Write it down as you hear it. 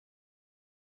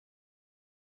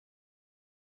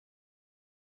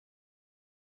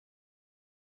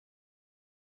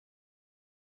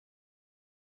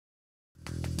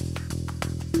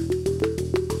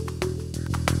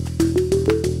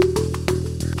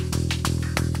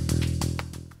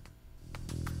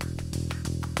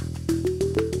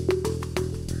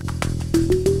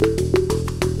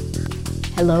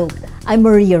Hello, I'm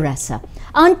Maria Ressa.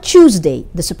 On Tuesday,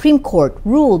 the Supreme Court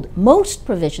ruled most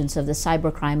provisions of the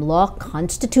cybercrime law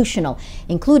constitutional,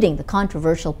 including the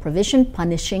controversial provision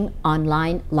punishing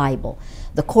online libel.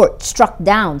 The court struck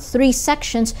down 3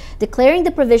 sections, declaring the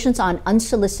provisions on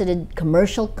unsolicited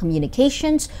commercial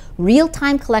communications,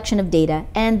 real-time collection of data,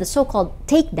 and the so-called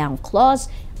takedown clause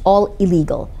all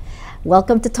illegal.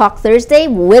 Welcome to Talk Thursday.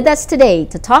 With us today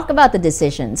to talk about the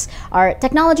decisions are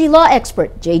technology law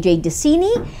expert JJ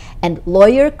Decini and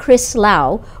lawyer Chris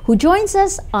Lau, who joins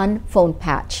us on phone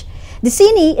patch.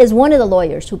 Decini is one of the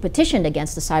lawyers who petitioned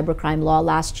against the cybercrime law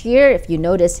last year. If you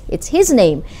notice, it's his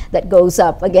name that goes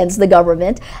up against the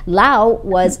government. Lau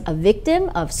was a victim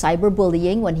of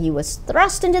cyberbullying when he was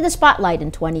thrust into the spotlight in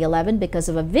 2011 because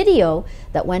of a video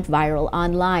that went viral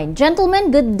online. Gentlemen,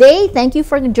 good day. Thank you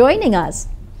for joining us.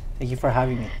 Thank you for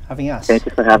having us. Thank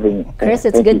you for having me. Chris,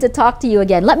 it's good to talk to you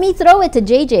again. Let me throw it to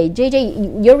JJ.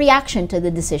 JJ, your reaction to the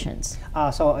decisions?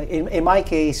 So in my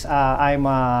case, I'm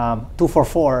 2 for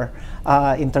 4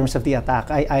 in terms of the attack.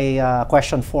 I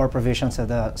questioned 4 provisions of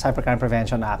the Cybercrime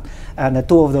Prevention Act, and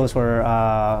 2 of those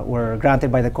were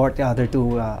granted by the court. The other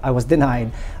 2 I was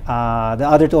denied. The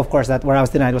other 2, of course, that where I was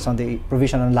denied was on the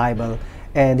provision on libel,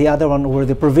 and the other one were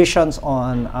the provisions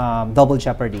on double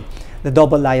jeopardy, the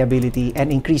double liability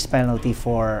and increased penalty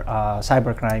for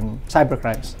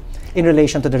cybercrimes in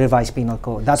relation to the revised penal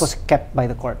code. That was kept by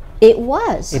the court. It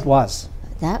was.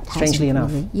 That strangely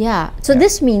enough. Yeah. So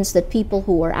this means that people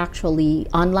who are actually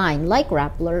online, like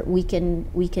Rappler, we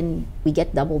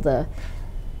get double the.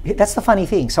 That's the funny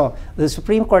thing. So the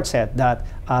Supreme Court said that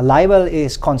libel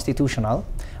is constitutional,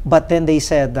 but then they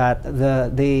said that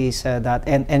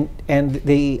and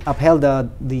they upheld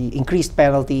the increased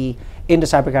penalty in the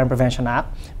Cybercrime Prevention Act,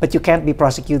 but you can't be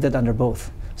prosecuted under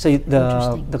both. So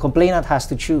the complainant has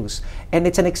to choose, and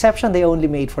it's an exception they only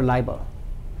made for libel.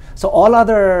 So all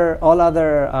other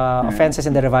offenses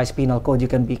in the revised penal code, you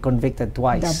can be convicted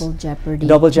twice. Double jeopardy.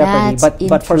 Double jeopardy.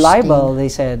 But for libel, they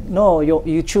said no.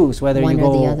 You choose whether you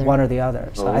go one or the other.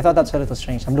 So I thought that's a little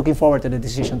strange. I'm looking forward to the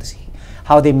decision to see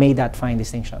how they made that fine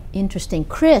distinction. Interesting.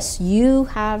 Chris, you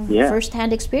have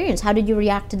first-hand experience. How did you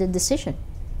react to the decision?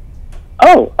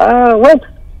 Oh, well,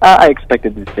 I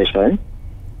expected the decision.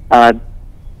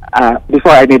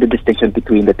 Before I made the distinction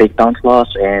between the takedown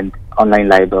clause and online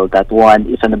libel, that one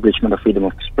is an abridgment of freedom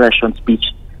of expression,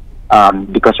 speech,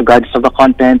 because regardless of the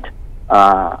content,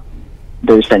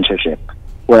 there is censorship.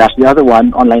 Whereas the other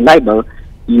one, online libel,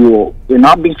 you're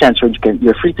not being censored.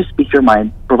 You're free to speak your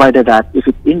mind, provided that if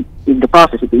it in the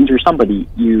process if you injure somebody,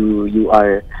 you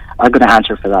are going to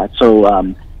answer for that. So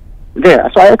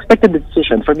so I expected the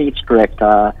decision. For me, it's correct.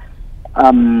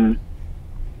 Online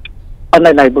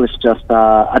libel is just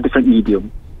a different medium.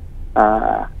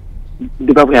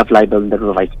 Because we have libel in the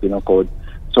revised penal code.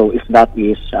 So if that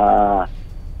is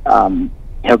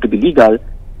held to be legal,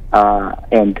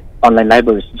 and online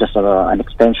libel is just an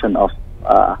extension of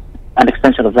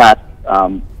that,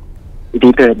 it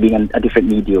appears being a different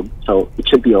medium. So it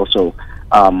should be also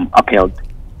upheld.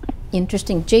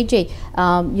 Interesting. JJ,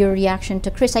 your reaction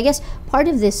to Chris. I guess part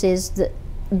of this is that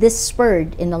this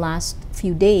spurred in the last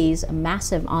few days a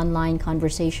massive online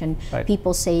conversation,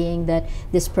 people saying that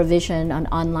this provision on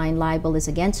online libel is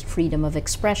against freedom of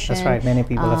expression. That's right, many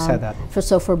people have said that.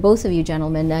 So for both of you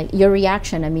gentlemen, your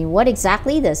reaction, I mean, what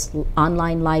exactly does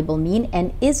online libel mean,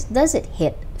 and does it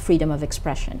hit freedom of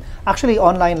expression? Actually,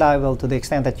 online libel, to the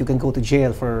extent that you can go to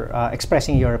jail for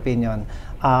expressing your opinion,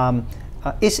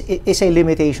 is a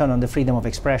limitation on the freedom of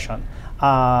expression.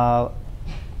 But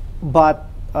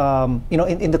you know,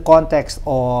 in the context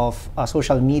of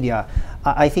social media,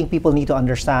 I think people need to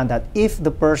understand that if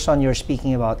the person you're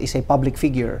speaking about is a public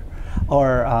figure,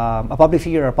 or a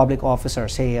public officer,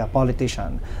 say a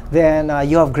politician, then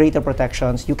you have greater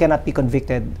protections. You cannot be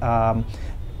convicted.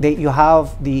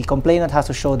 The complainant has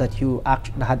to show that you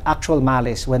had actual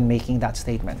malice when making that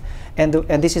statement. And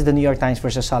this is the New York Times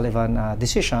versus Sullivan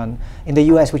decision in the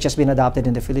U.S., which has been adopted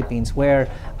in the Philippines, where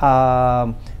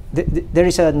there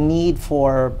is a need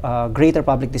for greater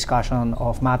public discussion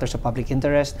of matters of public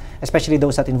interest, especially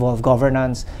those that involve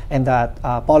governance, and that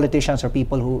politicians or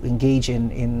people who engage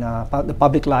in the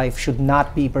public life should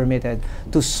not be permitted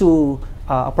to sue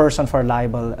a person for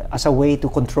libel as a way to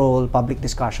control public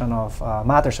discussion of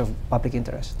matters of public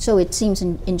interest. So it seems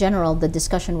in general, the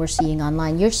discussion we're seeing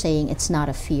online, you're saying it's not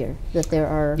a fear, that there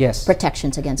are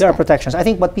protections against that. There are protections. I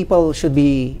think what people should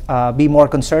be more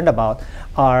concerned about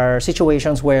are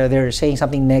situations where they're saying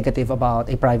something negative about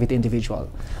a private individual.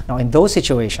 Now, in those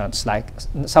situations, like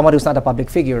someone who's not a public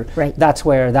figure, that's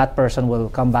where that person will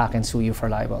come back and sue you for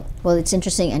libel. Well, it's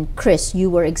interesting. And Chris, you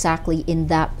were exactly in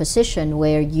that position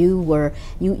where you were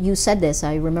You said this.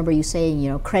 I remember you saying, you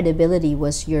know, credibility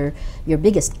was your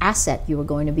biggest asset. You were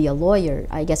going to be a lawyer.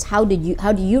 I guess how do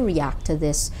you react to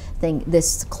this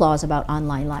clause about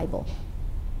online libel?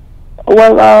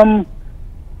 Well,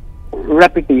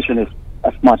 reputation is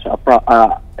as much a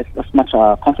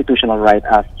constitutional right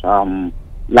as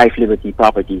life, liberty,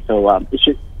 property. So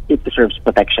it deserves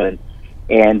protection,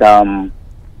 and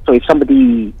so if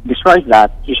somebody destroys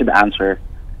that, he should answer.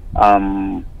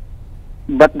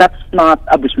 But that's not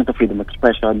abridgment of freedom of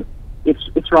expression.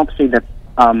 It's wrong to say that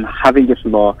having this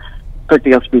law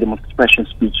curtails freedom of expression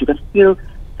speech. You can still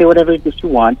say whatever it is you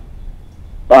want,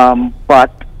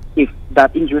 but if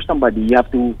that injures somebody, you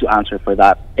have to answer for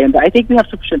that. And I think we have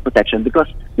sufficient protection because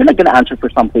you're not going to answer for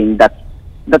something that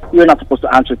you're not supposed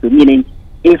to answer to. Meaning,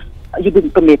 if you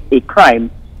didn't commit a crime,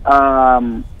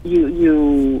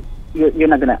 you're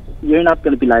not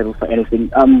gonna be liable for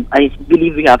anything. I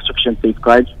believe we have sufficient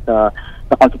safeguards. The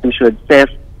Constitution says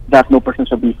that no person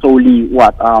shall be solely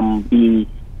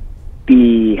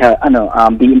be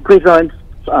imprisoned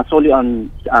solely on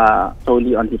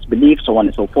his beliefs, so on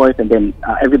and so forth. And then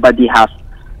everybody has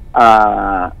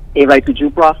a right to due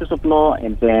process of law,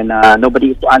 and then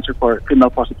nobody is to answer for criminal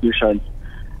prosecutions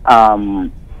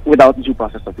without due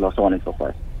process of law, so on and so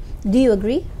forth. Do you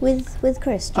agree with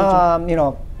Chris? You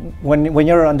know, when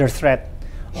you're under threat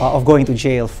of going to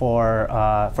jail for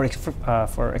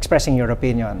expressing your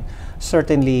opinion,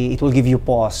 certainly it will give you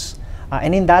pause,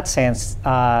 and in that sense,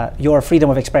 your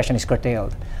freedom of expression is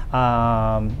curtailed.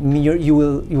 You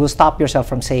will stop yourself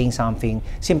from saying something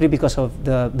simply because of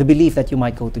the belief that you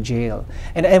might go to jail.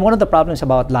 And one of the problems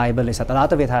about libel is that a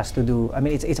lot of it has to do, I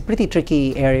mean, it's a pretty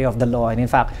tricky area of the law. And in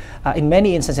fact, in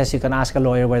many instances, you can ask a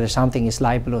lawyer whether something is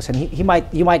libelous, and you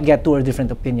might get two or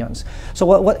different opinions.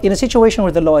 So in a situation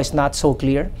where the law is not so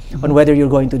clear on whether you're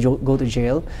going to go to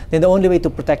jail, then the only way to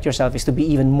protect yourself is to be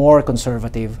even more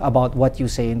conservative about what you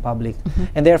say in public.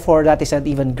 And therefore, that is an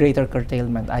even greater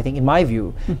curtailment, I think, in my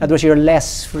view. In other words, you're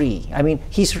less free. I mean,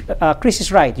 Chris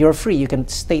is right. You're free. You can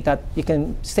state that. You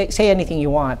can say anything you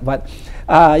want, but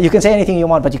you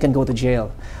can go to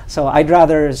jail. So I'd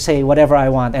rather say whatever I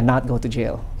want and not go to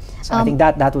jail. So I think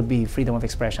that would be freedom of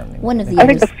expression. One of the I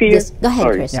think the fear. Go ahead,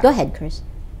 Chris. Yeah. Go ahead, Chris.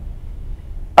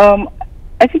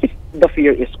 I think the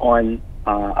fear is on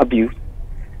abuse.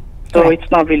 So Correct.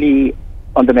 it's not really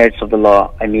on the merits of the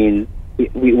law. I mean,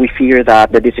 we fear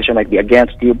that the decision might be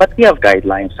against you, but we have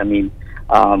guidelines. I mean,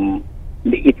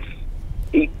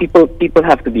 people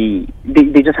have to be,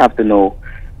 they just have to know.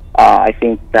 I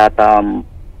think that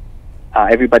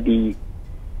everybody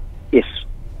is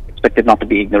expected not to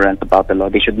be ignorant about the law.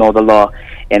 They should know the law,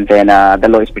 and then the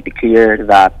law is pretty clear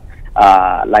that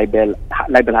libel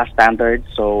has standards.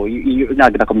 So you're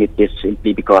not going to commit this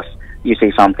simply because you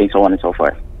say something, so on and so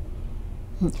forth.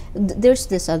 There's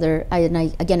this other, I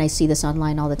see this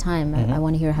online all the time. I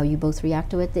want to hear how you both react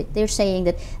to it. They're saying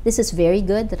that this is very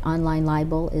good, that online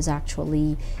libel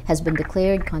has been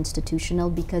declared constitutional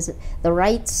because the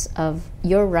rights of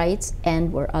your rights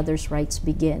end where others' rights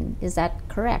begin. Is that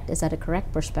correct? Is that a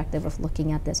correct perspective of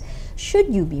looking at this?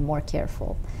 Should you be more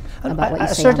careful about what you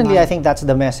say certainly, online? I think that's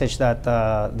the message that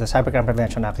the Cybercrime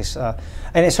Prevention Act is,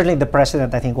 and certainly the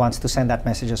President, I think, wants to send that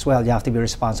message as well. You have to be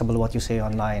responsible what you say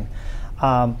online.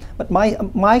 But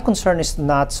my concern is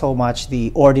not so much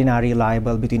the ordinary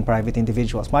libel between private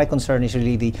individuals. My concern is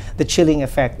really the chilling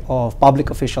effect of public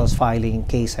officials filing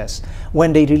cases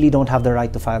when they really don't have the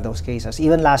right to file those cases.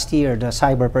 Even last year, the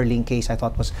Cybercrime case I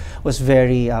thought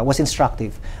was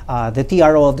instructive. The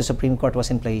TRO of the Supreme Court was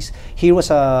in place. Here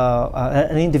was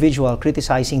an individual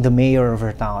criticizing the mayor of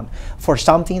her town for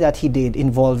something that he did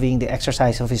involving the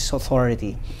exercise of his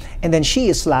authority, and then she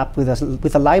is slapped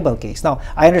with a libel case. Now,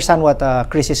 I understand what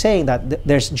Chris is saying, that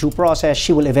there's due process,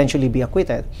 she will eventually be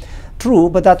acquitted. True,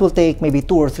 but that will take maybe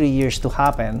 2 or 3 years to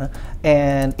happen,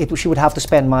 and she would have to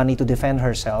spend money to defend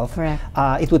herself. Correct.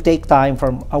 It would take time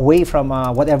away from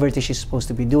whatever it is she's supposed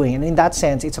to be doing, and in that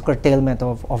sense, it's a curtailment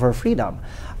of her freedom.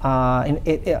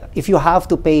 If you have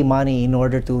to pay money in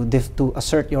order to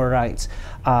assert your rights,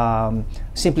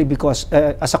 simply because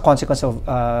as a consequence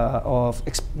of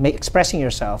expressing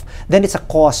yourself, then it's a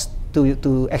cost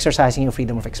to exercising your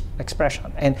freedom of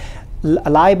expression. And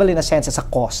libel, in a sense, is a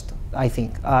cost, I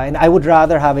think. And I would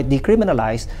rather have it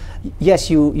decriminalized. Yes,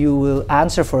 you will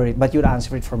answer for it, but you'd answer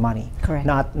for it for money. Correct.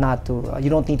 Not to, you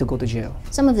don't need to go to jail.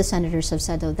 Some of the senators have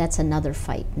said, though, that's another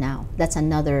fight now. That's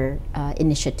another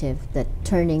initiative, that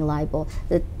turning libel,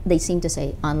 that they seem to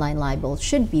say online libel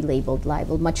should be labeled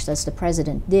libel, much as the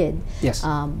president did. Yes.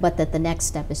 But that the next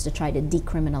step is to try to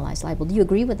decriminalize libel. Do you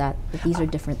agree with that these are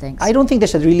different things? I don't think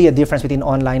there's really a difference between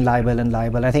online libel and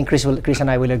libel. I think Chris and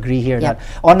I will agree here here Yep. that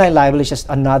online libel is just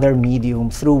another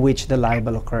medium through which the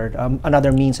libel occurred,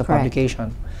 another means of Correct.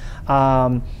 publication.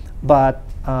 I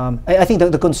think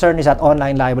the concern is that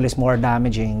online libel is more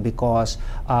damaging because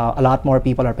a lot more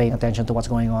people are paying attention to what's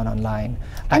going on online.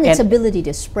 And its ability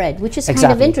to spread, which is kind of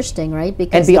Exactly. interesting, right?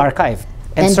 Because and be archived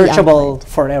and and be searchable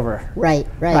forever. Right,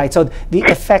 right. Right. So the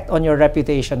effect on your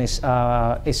reputation is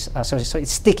so it's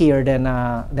stickier than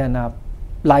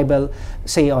libel,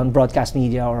 say on broadcast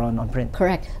media or on print.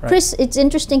 Correct. Right. Chris, it's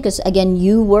interesting because, again,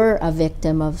 you were a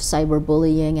victim of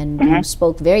cyberbullying and you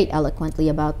spoke very eloquently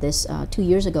about this 2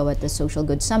 years ago at the Social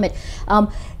Good Summit.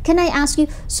 Can I ask you,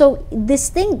 so this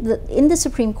thing, in the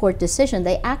Supreme Court decision,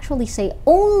 they actually say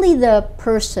only the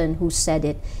person who said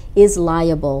it is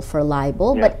liable for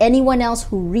libel, but anyone else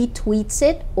who retweets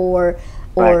it or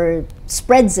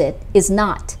spreads it is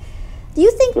not. Do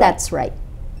you think that's right?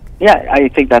 Yeah, I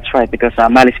think that's right, because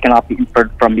malice cannot be inferred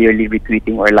from merely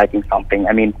retweeting or liking something.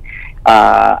 I mean,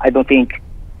 I don't think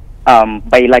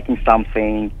by liking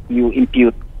something you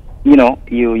impute, you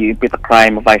impute a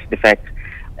crime, a vice defect,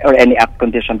 or any act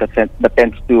condition that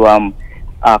tends to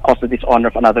cause the dishonor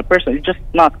of another person. It's just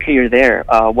not clear there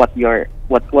what's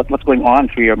going on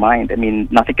through your mind. I mean,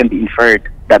 nothing can be inferred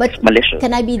that's malicious.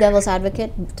 Can I be devil's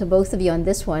advocate to both of you on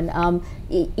this one?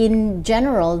 In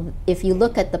general, if you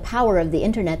look at the power of the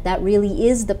internet, that really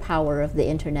is the power of the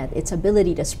internet, its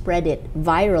ability to spread it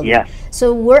virally. Yes.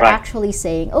 So we're actually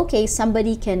saying, okay,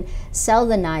 somebody can sell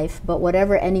the knife, but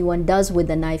whatever anyone does with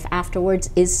the knife afterwards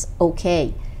is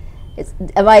okay.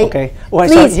 Am I okay? Well,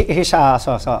 please.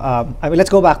 I mean, let's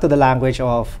go back to the language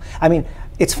of. I mean,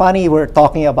 it's funny we're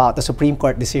talking about the Supreme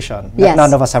Court decision that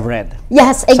none of us have read.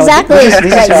 Yes, exactly.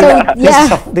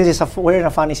 We're in a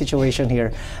funny situation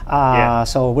here.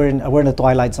 So we're in the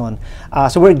twilight zone.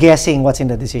 So we're guessing what's in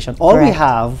the decision. All we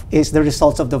have is the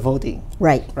results of the voting.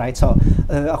 Right. Right. So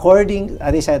according,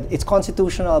 as they said, it's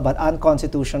constitutional but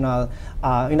unconstitutional.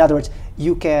 In other words,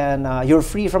 you're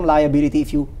free from liability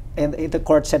if you. And the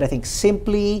court said, I think,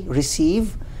 simply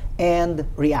receive and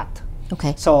react.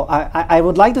 Okay. So I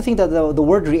would like to think that the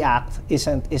word react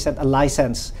isn't a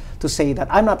license to say that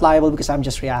I'm not liable because I'm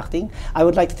just reacting. I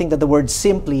would like to think that the word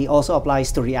simply also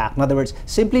applies to react. In other words,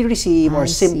 simply receive or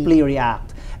simply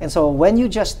react. And so when you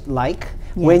just like,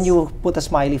 when you put a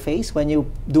smiley face, when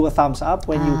you do a thumbs up,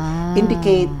 when you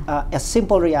indicate a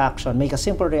simple reaction, make a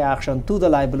simple reaction to the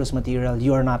libelous material,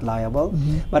 you are not liable.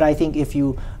 But I think if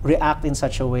you react in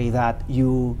such a way that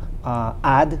you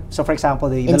add, so for example,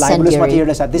 the libelous material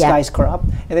is that this guy is corrupt,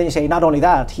 and then you say, not only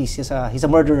that, he's a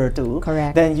murderer too,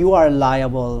 then you are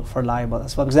liable for libel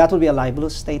as well, because that would be a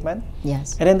libelous statement.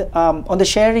 Yes. And then on the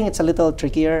sharing, it's a little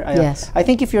trickier. I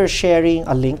think if you're sharing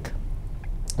a link,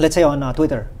 let's say on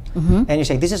Twitter, and you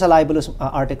say this is a libelous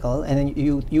article, and then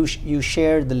you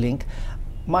share the link.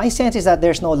 My sense is that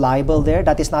there's no libel there.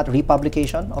 That is not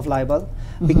republication of libel,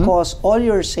 because all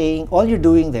you're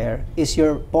doing there is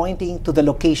you're pointing to the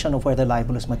location of where the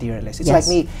libelous material is. It's like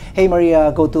me, hey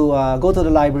Maria, go to the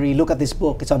library, look at this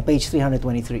book. It's on page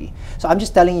 323. So I'm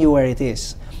just telling you where it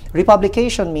is.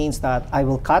 Republication means that I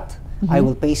will cut, I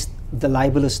will paste the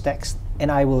libelous text,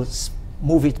 and I will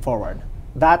move it forward.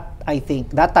 That, I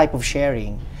think, that type of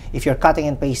sharing, if you're cutting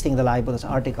and pasting the libelous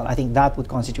article, I think that would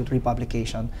constitute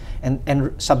republication and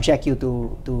subject you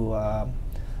to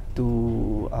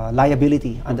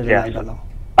liability under the libel law.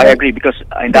 I agree, because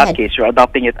in that case, you're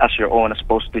adopting it as your own as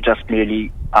opposed to just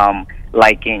merely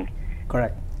liking.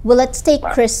 Correct. Well, let's take,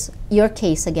 Chris, your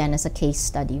case again as a case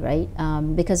study, right?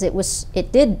 Because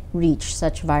it did reach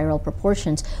such viral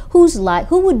proportions. Who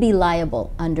would be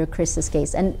liable under Chris's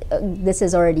case? And this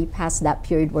is already past that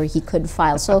period where he could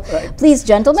file. So please,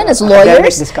 gentlemen, as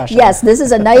lawyers, yes, this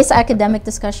is a nice academic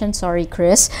discussion. Sorry,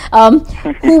 Chris.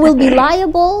 Who will be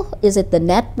liable? Is it the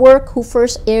network who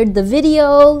first aired the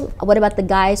video? What about the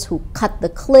guys who cut the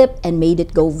clip and made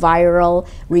it go viral,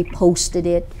 reposted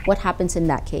it? What happens in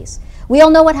that case? We all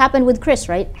know what happened with Chris,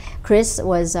 right? Chris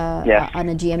was on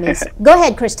a GMA. Go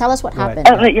ahead, Chris. Tell us what happened.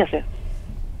 Yes.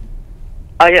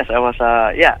 Yes, I was.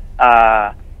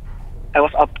 I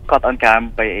was caught on cam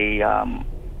by a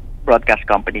broadcast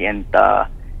company, and I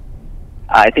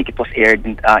think it was aired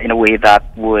in a way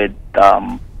that would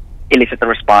elicit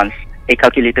a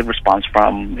calculated response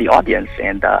from the audience,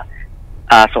 and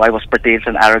so I was portrayed as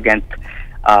an arrogant,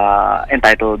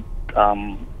 entitled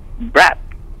brat,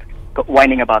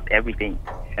 whining about everything,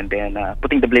 and then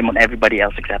putting the blame on everybody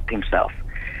else except himself.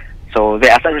 So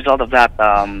as a result of that,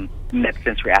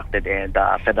 netizens reacted and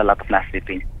said a lot of nasty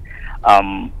things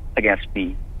against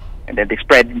me, and then they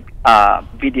spread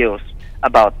videos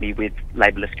about me with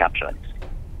libelous captions.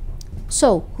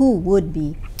 So who would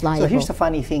be liable? So here's the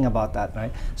funny thing about that,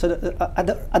 right? So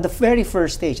at the very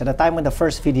first stage, at the time when the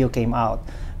first video came out,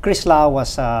 Chris Lau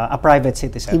was a private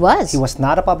citizen. He was. He was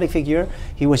not a public figure.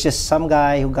 He was just some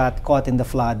guy who got caught in the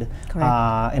flood,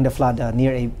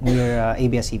 near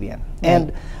ABS-CBN. Right.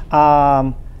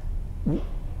 And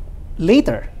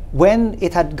later, when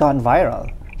it had gone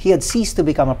viral, he had ceased to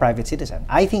become a private citizen.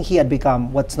 I think he had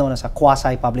become what's known as a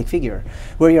quasi-public figure,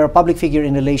 where you're a public figure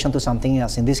in relation to something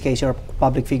else. In this case, you're a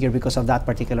public figure because of that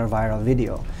particular viral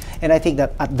video. And I think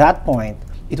that at that point,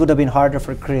 it would have been harder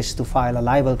for Chris to file a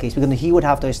libel case because he would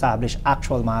have to establish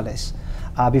actual malice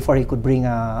before he could bring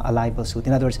a libel suit.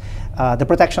 In other words, the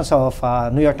protections of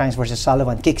New York Times versus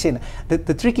Sullivan kicks in.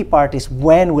 The tricky part is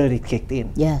when will it kick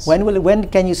in? Yes. When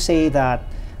can you say that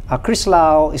Chris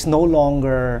Lau is no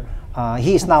longer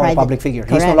he is now a public figure.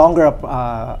 Correct. He's no longer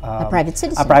a private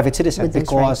citizen. A private citizen with those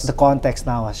because rights. the context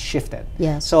now has shifted.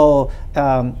 Yes. So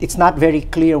it's not very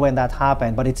clear when that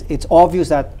happened, but it's obvious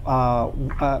that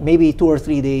maybe 2 or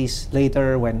 3 days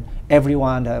later, when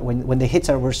everyone when the hits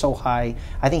were so high,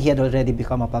 I think he had already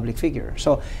become a public figure.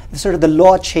 So sort of the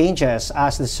law changes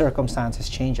as the circumstances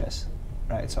changes.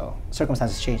 Right, so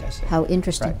circumstances changes. How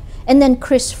interesting. Right. And then,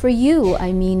 Chris, for you,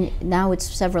 I mean, now it's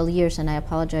several years, and I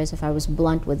apologize if I was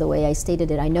blunt with the way I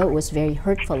stated it. I know it was very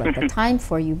hurtful at the time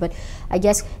for you, but I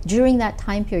guess during that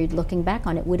time period, looking back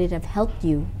on it, would it have helped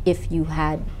you if you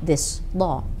had this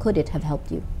law? Could it have helped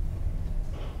you?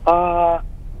 Siguro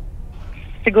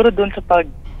dun sa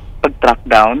pag-track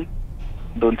down,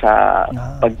 dun sa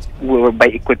by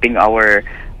equipping our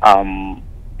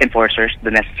enforcers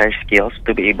the necessary skills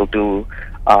to be able to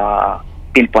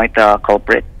pinpoint the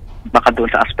culprit. Baka doon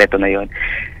sa aspeto na yun.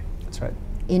 That's right.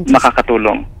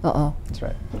 Makakatulong. That's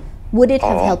right. Would it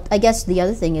have helped? I guess the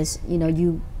other thing is, you know,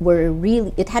 you were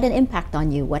really, it had an impact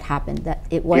on you, what happened, that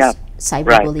it was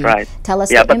cyberbullying. Right. Tell us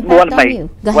the impact on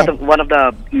you. Go ahead. One of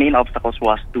the main obstacles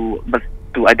was to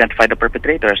identify the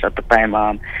perpetrators at the time.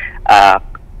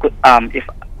 If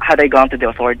had I gone to the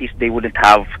authorities, they wouldn't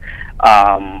have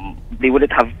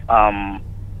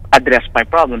addressed my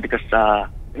problem because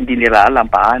hindi nila alam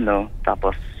paano,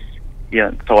 tapos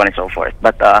yun, so on and so forth.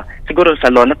 But siguro sa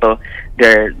law na to,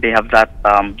 they have that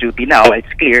duty now.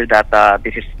 It's clear that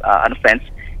this is an offense,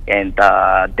 and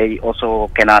they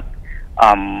also cannot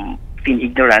feign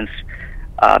ignorance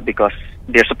because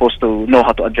they're supposed to know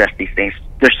how to address these things.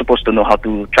 They're supposed to know how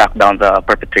to track down the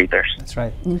perpetrators. That's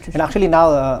right. And actually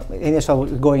now, so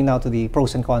going now to the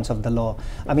pros and cons of the law.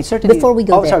 I mean, certainly. Before we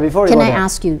go there, can I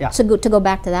ask you, yeah. to go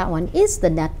back to that one, is the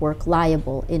network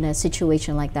liable in a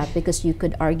situation like that? Because you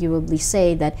could arguably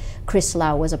say that Chris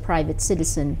Lau was a private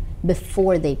citizen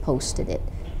before they posted it.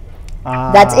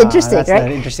 That's interesting, that's right? That's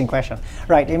an interesting question.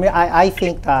 Right. I mean, I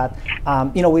think that,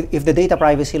 you know, if the data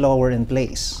privacy law were in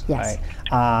place, yes.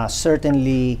 right,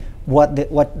 certainly what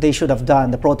they should have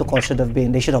done, the protocol should have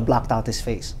been, they should have blocked out his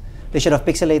face. They should have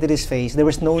pixelated his face. There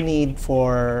was no need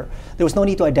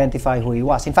to identify who he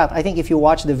was. In fact, I think if you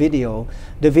watch the video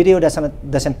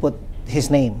doesn't put his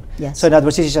name. Yes. So in other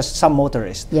words, this is just some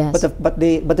motorist. Yes. But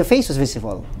the face was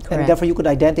visible, correct. and therefore you could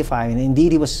identify. And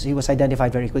indeed, he was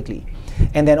identified very quickly.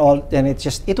 And then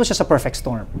it was just a perfect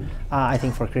storm. I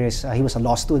think for Chris, he was a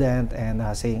law student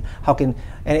and saying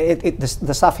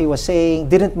the stuff he was saying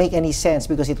didn't make any sense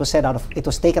because it was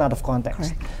taken out of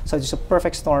context. Correct. So it's a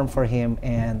perfect storm for him,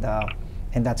 and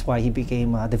that's why he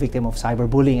became the victim of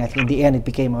cyberbullying. I think in the end, it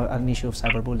became an issue of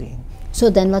cyberbullying. So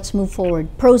then let's move forward.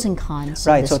 Pros and cons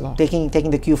of this law.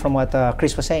 Taking the cue from what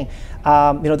Chris was saying,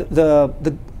 you know,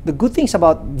 the good things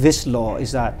about this law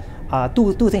is that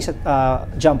two things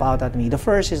that jump out at me. The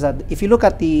first is that if you look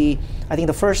at I think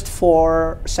the first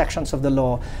 4 sections of the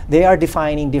law, they are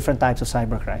defining different types of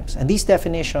cybercrimes, and these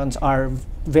definitions are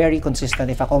very consistent,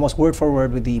 in fact, almost word for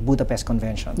word with the Budapest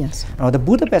Convention. Yes. Now, the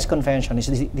Budapest Convention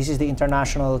this is the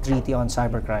international treaty on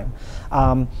cybercrime.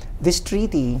 This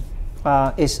treaty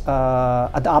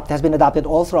has been adopted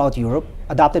all throughout Europe,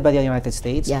 adopted by the United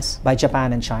States, yes. by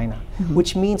Japan and China,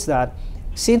 which means that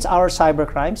since our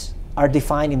cybercrimes are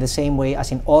defined in the same way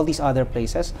as in all these other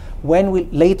places, when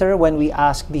we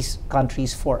ask these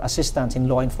countries for assistance in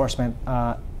law enforcement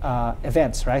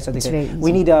events, right? So they say,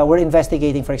 we're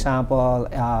investigating, for example,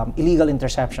 illegal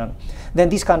interception. Then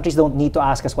these countries don't need to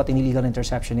ask us what an illegal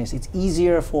interception is. It's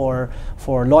easier for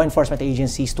law enforcement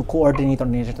agencies to coordinate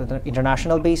on an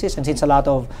international basis, and since a lot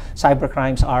of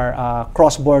cybercrimes are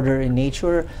cross-border in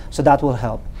nature, so that will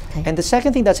help. Okay. And the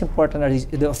second thing that's important is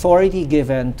the authority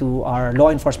given to our law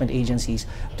enforcement agencies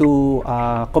to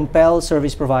compel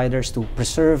service providers to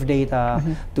preserve data,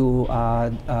 to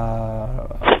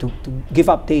give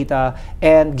up data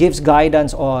and gives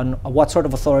guidance on what sort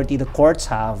of authority the courts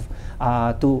have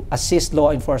to assist law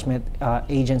enforcement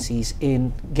agencies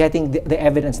in getting the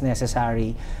evidence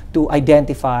necessary to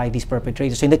identify these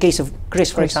perpetrators. So in the case of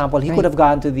Chris, for example, he could have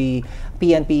gone to the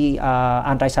PNP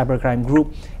anti-cybercrime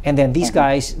group, and then these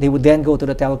guys, they would then go to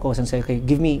the telcos and say, okay,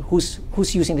 give me who's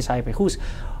using this IP,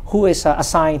 who is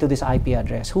assigned to this IP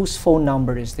address, whose phone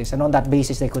number is this, and on that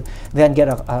basis they could then get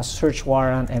a search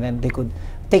warrant, and then they could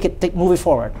move it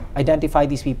forward, identify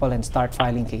these people, and start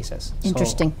filing cases.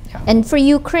 Interesting. So, yeah. And for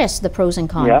you, Chris, the pros and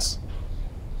cons.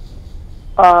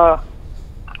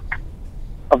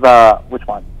 Of the which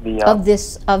one? The of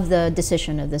the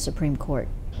decision of the Supreme Court.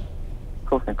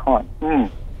 pros and cons.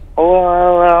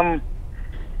 Well,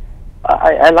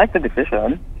 I like the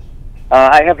decision.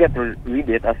 I have yet to read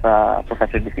it, as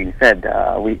Professor Define said.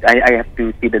 I have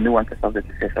to see the nuances of the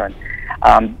decision.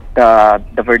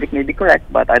 The verdict may be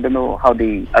correct, but I don't know how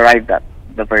they arrived at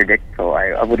the verdict. So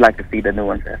I would like to see the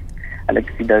nuances. I'd like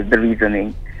to see the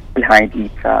reasoning behind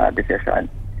each decision.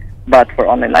 But for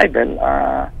online libel,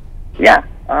 yeah,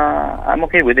 I'm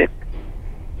okay with it.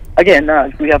 Again,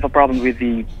 if we have a problem with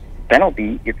the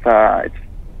penalty, it's a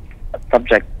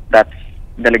subject that's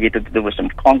delegated to the wisdom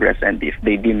of Congress, and if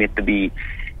they deem it to be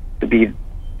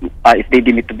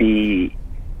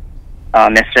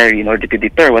necessary in order to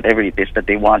deter whatever it is that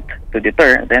they want to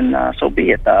deter, then so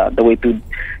be it. The way to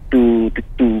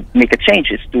make a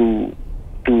change is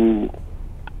to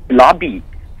lobby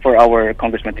for our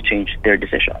congressmen to change their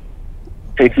decision.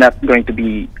 So it's not going to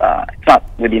be it's not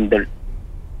within the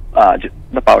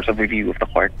powers of review of the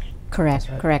courts. Correct,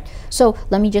 right. Correct. So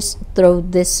let me just throw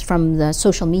this from the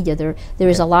social media. There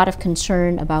is a lot of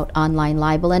concern about online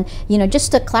libel, and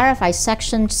just to clarify,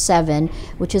 Section 7,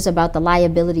 which is about the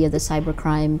liability of the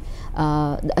cybercrime,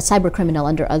 a cybercriminal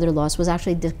under other laws, was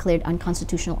actually declared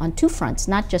unconstitutional on two fronts,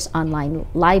 not just online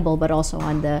libel, but also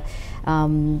on the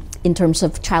in terms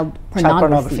of child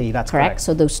pornography. That's correct.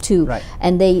 So those two, right.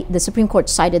 And the Supreme Court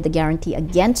cited the guarantee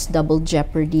against double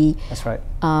jeopardy. That's right.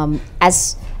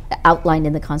 As outlined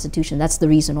in the Constitution. That's the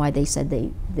reason why they said they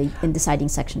in deciding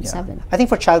Section 7. I think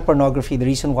for child pornography, the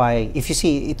reason why, if you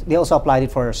see, they also applied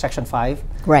it for Section 5,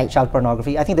 right. Child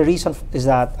pornography. I think the reason is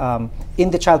that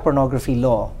in the child pornography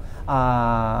law,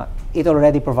 it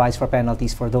already provides for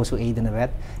penalties for those who aid and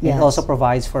abet. Yes. It also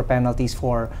provides for penalties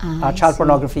for child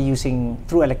pornography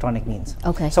through electronic means.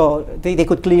 Okay. So they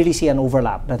could clearly see an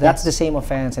overlap. That's the same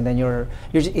offense, and then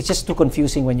it's just too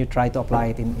confusing when you try to apply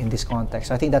it in this context.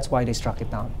 So I think that's why they struck it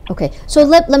down. Okay. So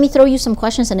let me throw you some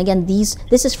questions, and again,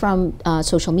 this is from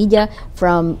social media,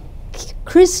 from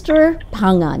Krister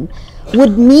Pangan.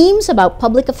 Would memes about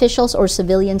public officials or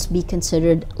civilians be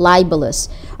considered libelous?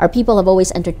 Our people have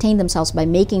always entertained themselves by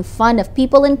making fun of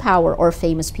people in power or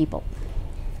famous people.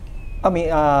 I mean,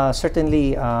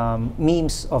 certainly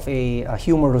memes of a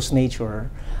humorous nature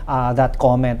that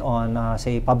comment on,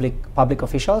 say, public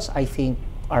officials, I think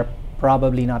are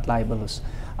probably not libelous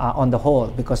on the whole,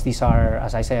 because these are,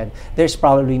 as I said, there's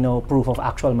probably no proof of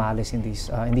actual malice in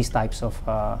these types of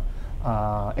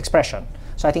expression.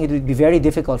 So I think it would be very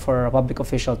difficult for a public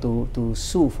official to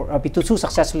sue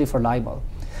successfully for libel.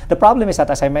 The problem is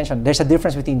that, as I mentioned, there's a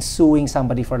difference between suing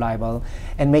somebody for libel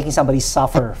and making somebody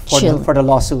suffer for the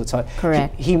lawsuit. So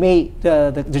correct.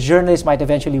 The journalist might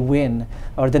eventually win,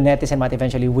 or the netizen might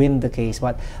eventually win the case,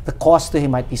 but the cost to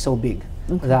him might be so big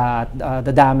that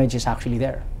the damage is actually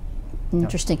there.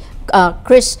 Interesting.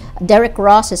 Chris, Derek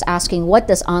Ross is asking, what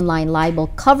does online libel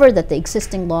cover that the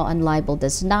existing law on libel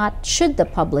does not? Should the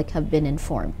public have been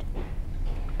informed?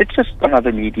 It's just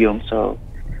another medium, so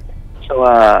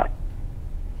the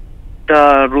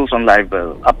rules on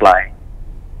libel apply.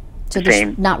 So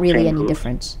there's not really any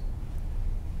difference.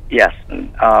 Yes.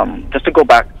 Just to go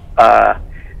back, dun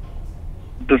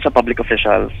sa public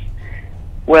officials,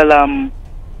 well,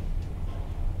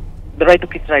 the right to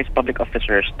criticize public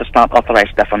officers does not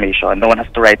authorize defamation. No one has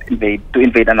the right to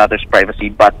invade another's privacy,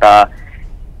 but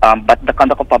the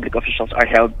conduct of public officials are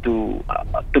held to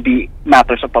be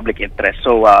matters of public interest.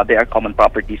 So they are common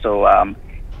property. So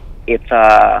it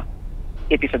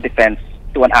is a defense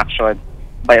to an action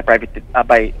by a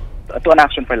to an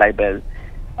action for libel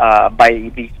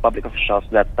by these public officials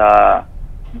that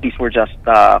these were just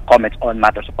comments on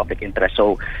matters of public interest.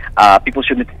 So people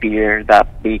shouldn't fear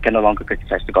that they can no longer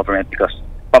criticize the government, because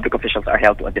public officials are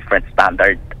held to a different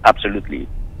standard. Absolutely.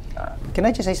 Can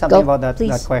I just say something Go, about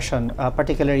that question,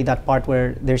 particularly that part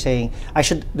where they're saying,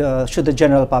 should the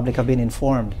general public have been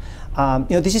informed?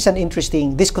 This is an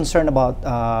interesting, this concern about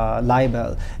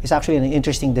libel is actually an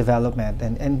interesting development,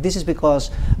 and this is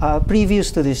because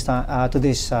previous to this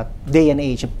day and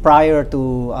age, prior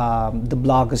to the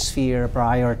blogosphere,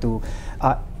 prior to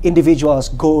individuals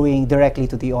going directly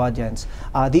to the audience,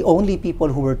 the only people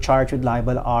who were charged with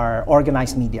libel are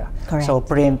organized media. Correct. So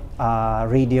print,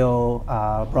 radio,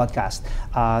 broadcast.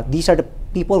 These are the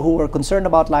people who were concerned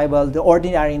about libel. The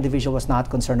ordinary individual was not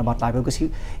concerned about libel because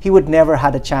he would never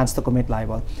had a chance to commit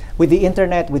libel. With the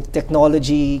internet, with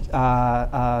technology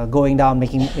going down,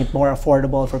 making it more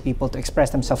affordable for people to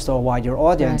express themselves to a wider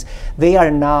audience, they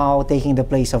are now taking the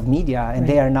place of media, and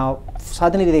they are now,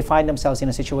 suddenly they find themselves in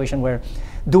a situation where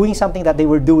doing something that they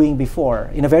were doing before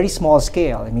in a very small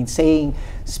scale. I mean,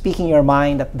 speaking your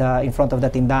mind in front of the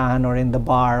tindahan or in the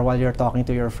bar while you're talking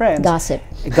to your friends. Gossip,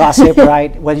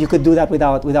 right? Well, you could do that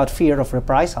without fear of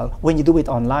reprisal. When you do it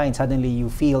online, suddenly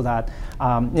you feel that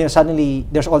suddenly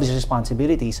there's all these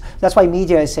responsibilities. That's why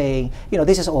media is saying,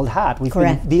 this is old hat. We've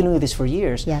been dealing with this for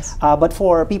years. Yes. But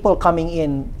for people coming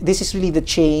in, this is really the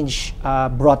change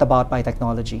brought about by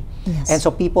technology. Yes. And so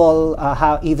people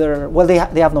have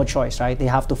they have no choice, right?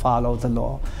 They have to follow the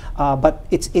law. But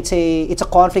it's a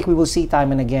conflict we will see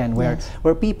time and again,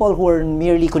 where people who are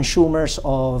merely consumers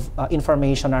of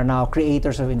information are now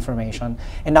creators of information,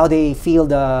 and now they feel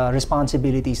the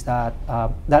responsibilities that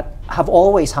have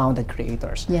always hounded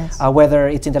creators, whether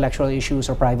it's intellectual issues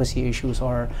or privacy issues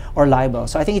or libel.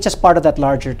 So I think it's just part of that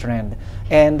larger trend,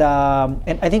 and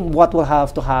I think what will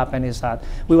have to happen is that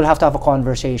we will have to have a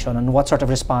conversation on what sort of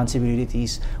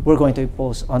responsibilities we're going to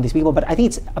impose on these people. But I think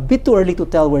it's a bit too early to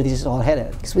tell where this is all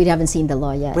headed. Because we haven't seen the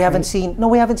law yet. We haven't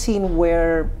seen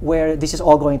where this is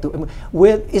all going to.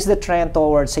 Is the trend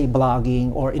towards, say,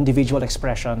 blogging or individual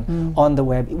expression on the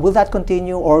web? Will that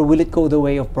continue, or will it go the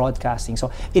way of broadcasting?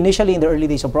 So initially, in the early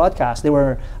days of broadcast, there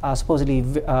were supposedly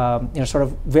sort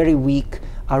of very weak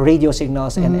radio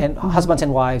signals, and husbands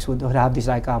and wives would have these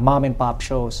like mom and pop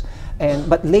shows.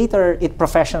 But later it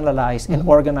professionalized and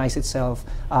organized itself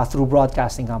through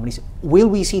broadcasting companies. Will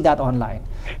we see that online?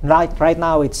 Right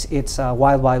now it's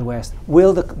wild west.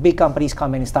 Will the big companies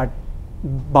come in and start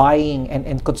buying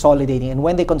and consolidating? And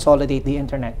when they consolidate the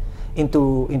internet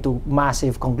into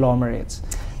massive conglomerates,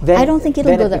 then I don't think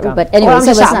it'll go that way. But anyway,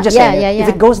 anyway, I'm just saying, if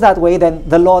it goes that way, then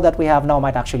the law that we have now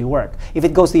might actually work. If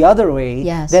it goes the other way,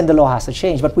 then the law has to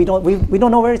change. But we don't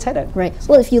know where it's headed. Right.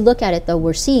 Well, if you look at it, though,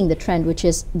 we're seeing the trend, which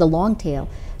is the long tail.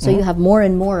 So you have more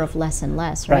and more of less and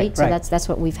less, right? So that's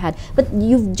what we've had. But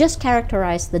you've just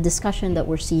characterized the discussion that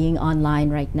we're seeing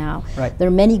online right now. Right. There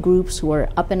are many groups who are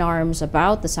up in arms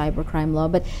about the cybercrime law,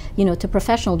 but to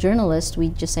professional journalists, we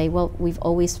just say, well, we've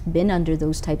always been under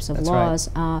those types of laws.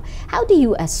 How do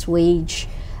you assuage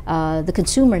the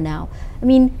consumer now? I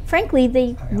mean, frankly,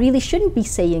 they really shouldn't be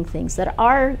saying things that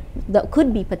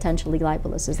could be potentially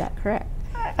libelous. Is that correct?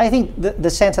 I think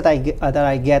the sense that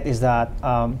I get is that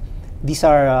these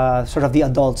are sort of the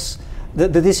adults. The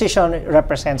decision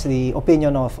represents the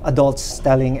opinion of adults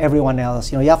telling everyone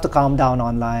else, you have to calm down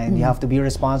online, you have to be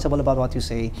responsible about what you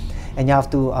say, and you have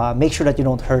to make sure that you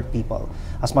don't hurt people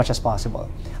as much as possible.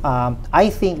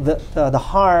 I think the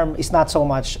harm is not so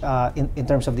much in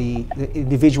terms of the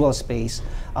individual space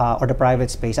or the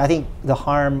private space. I think the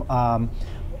harm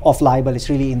of libel is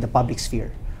really in the public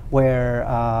sphere, where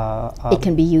it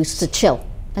can be used to chill.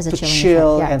 To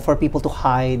chill and for people to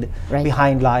hide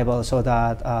behind libel so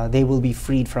that they will be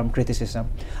freed from criticism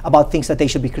about things that they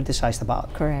should be criticized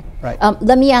about. Correct. Right.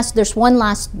 Let me ask, there's one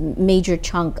last major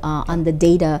chunk on the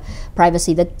data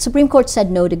privacy. The Supreme Court said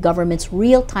no to government's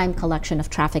real-time collection of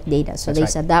traffic data. So they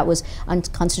said that was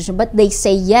unconstitutional. But they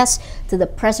say yes to the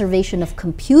preservation of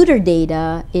computer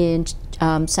data in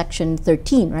Section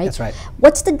 13, right? That's right.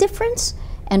 What's the difference?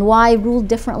 And why rule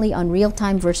differently on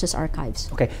real-time versus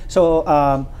archives? Okay, so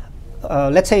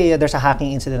let's say there's a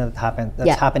hacking incident that happened,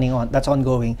 that's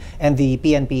ongoing, and the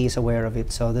PNP is aware of it.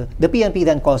 So the PNP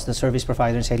then calls the service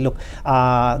provider and say, look,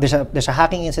 there's a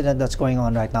hacking incident that's going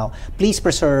on right now. Please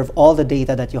preserve all the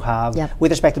data that you have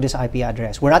with respect to this IP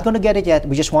address. We're not going to get it yet.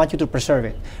 We just want you to preserve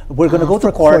it. We're going to go to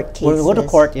court. We're going to go to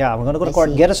court. Yeah, we're going to go to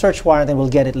court, get a search warrant, and we'll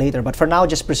get it later. But for now,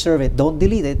 just preserve it. Don't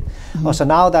delete it. So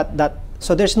now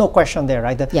so there's no question there,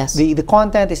 right? The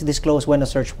content is disclosed when a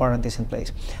search warrant is in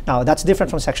place. Now, that's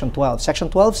different from Section 12. Section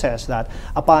 12 says that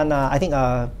upon, I think,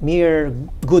 a mere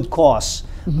good cause,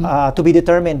 to be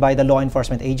determined by the law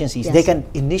enforcement agencies. Yes. They can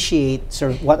initiate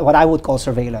what I would call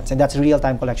surveillance, and that's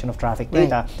real-time collection of traffic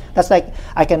data. That's like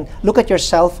I can look at your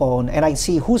cell phone and I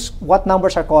see what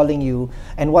numbers are calling you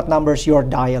and what numbers you're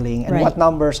dialing and what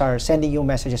numbers are sending you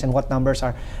messages and what numbers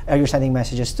are you sending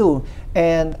messages to.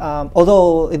 And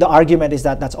although the argument is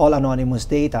that that's all anonymous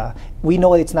data, we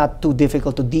know it's not too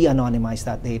difficult to de-anonymize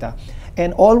that data.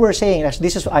 And all we're saying,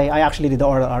 I actually did the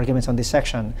oral arguments on this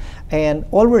section, and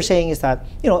all we're saying is that,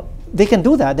 they can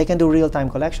do that, they can do real-time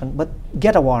collection, but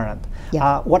get a warrant.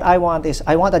 What I want is,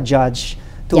 I want a judge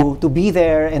to be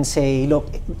there and say, look,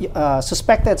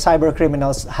 suspected cyber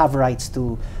criminals have rights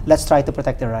to, let's try to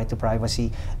protect their right to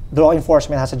privacy. The law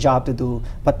enforcement has a job to do,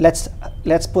 but let's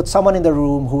put someone in the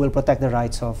room who will protect the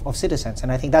rights of citizens.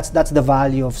 And I think that's the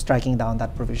value of striking down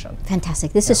that provision.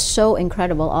 Fantastic. This is so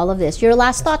incredible, all of this. Your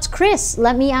last thoughts, Chris,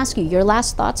 let me ask you, your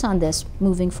last thoughts on this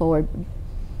moving forward.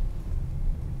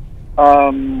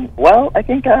 Well, I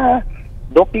think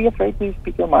don't be afraid to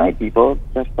speak your mind, people.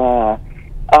 Just for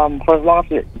as long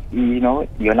as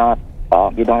you're not,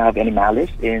 you don't have any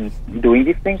malice in doing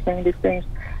these things,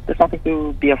 there's nothing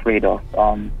to be afraid of.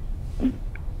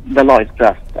 The law is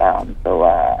just.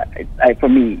 For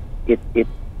me,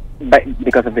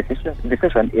 because of this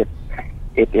decision,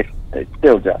 it's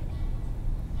still just.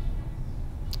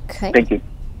 Okay. Thank you.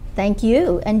 Thank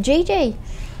you. And JJ.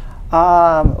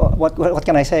 What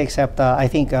can I say except I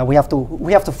think we have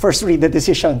to first read the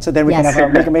decision so then we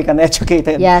can make an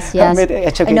educated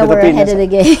I know we're ahead of the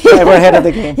game. We're ahead of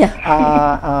the game.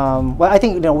 Well, I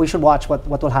think we should watch what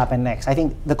will happen next. I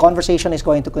think the conversation is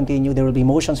going to continue. There will be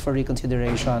motions for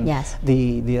reconsideration. Yes.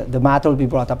 The matter will be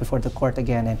brought up before the court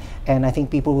again, and I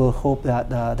think people will hope that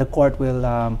the court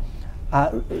will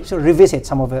revisit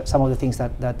some of the things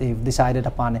that they've decided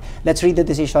upon. Let's read the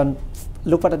decision,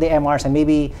 look at the MRs, and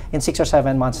maybe in 6 or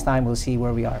 7 months' time, we'll see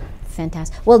where we are.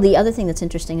 Fantastic. Well, the other thing that's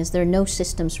interesting is there are no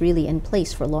systems really in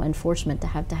place for law enforcement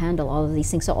to handle all of these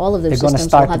things. So all of those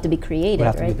systems will have to be created,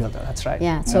 right? To be built. That's right.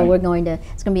 Yeah. So it's going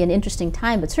to be an interesting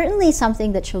time, but certainly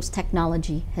something that shows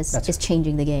technology is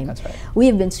changing the game. That's right. We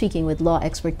have been speaking with law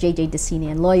expert JJ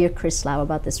Decini and lawyer Chris Lau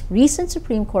about this recent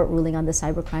Supreme Court ruling on the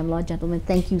cybercrime law. Gentlemen,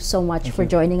 thank you so much for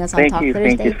joining us on Talk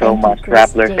Thursday. Thank you so much,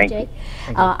 Rappler. Thank you.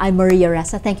 I'm Maria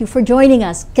Ressa. Thank you for joining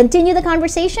us. Continue the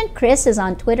conversation. Chris is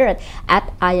on Twitter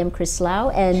at I am Chris Lau,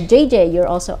 and JJ, you're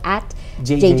also at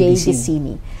JJ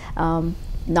Decini.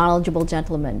 Knowledgeable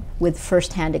gentleman with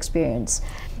first-hand experience.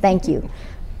 Thank you.